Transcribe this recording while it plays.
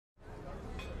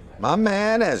My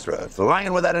man Ezra,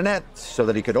 flying without a net so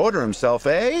that he could order himself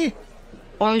a...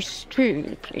 Iced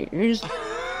tea, please.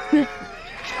 The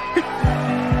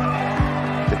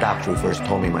doctor who first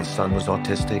told me my son was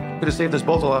autistic could have saved us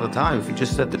both a lot of time if he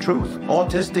just said the truth.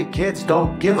 Autistic kids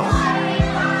don't give a...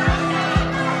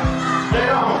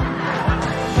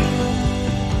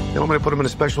 They want me to put him in a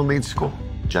special needs school.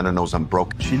 Jenna knows I'm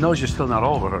broke. She knows you're still not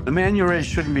over her. The man your age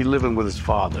shouldn't be living with his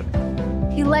father.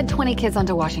 He led 20 kids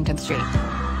onto Washington Street.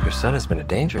 Your son has been a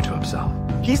danger to himself.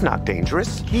 He's not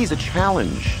dangerous. He's a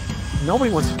challenge.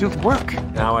 Nobody wants to do the work.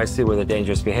 Now I see where the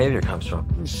dangerous behavior comes from.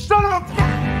 Son of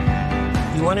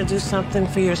a... You want to do something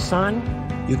for your son?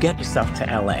 You get yourself to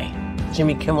L.A.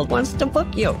 Jimmy Kimmel wants to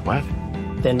book you. What?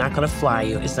 They're not going to fly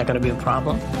you. It's not going to be a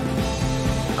problem.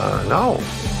 No.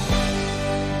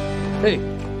 Hey,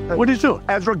 what are you doing?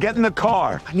 Ezra, get in the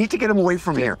car. I need to get him away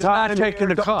from here. I'm taking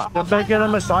the car. I'm making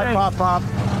him a side pop.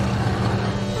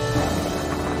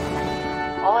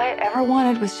 All I ever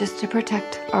wanted was just to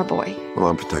protect our boy. Well,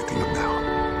 I'm protecting him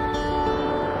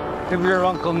now. Give your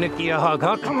Uncle Nicky a hug,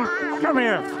 huh? Come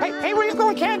here. Hey, where you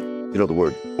going, Ken? You know, the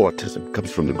word autism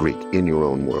comes from the Greek, in your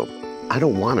own world. I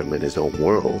don't want him in his own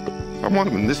world. I want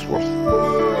him in this world.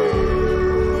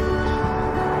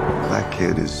 That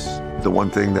kid is the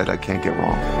one thing that I can't get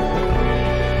wrong.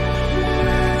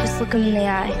 Just look him in the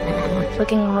eye.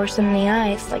 Looking a horse in the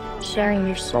eye is like sharing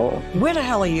your soul. Where the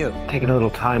hell are you? Taking a little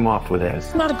time off with Ez.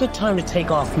 It's not a good time to take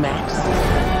off, Max.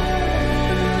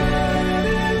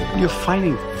 You're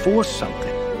fighting for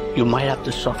something. You might have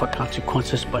to suffer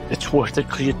consequences, but it's worth it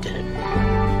because you did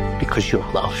it. Because you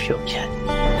love your kid.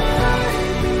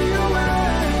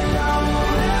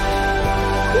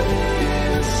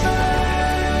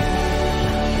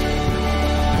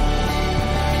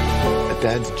 A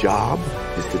dad's job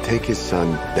is to take his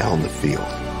son down the field.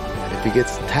 And if he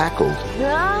gets tackled,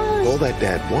 all that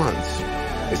dad wants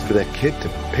is for that kid to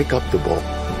pick up the ball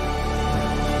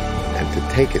and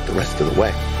to take it the rest of the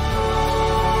way.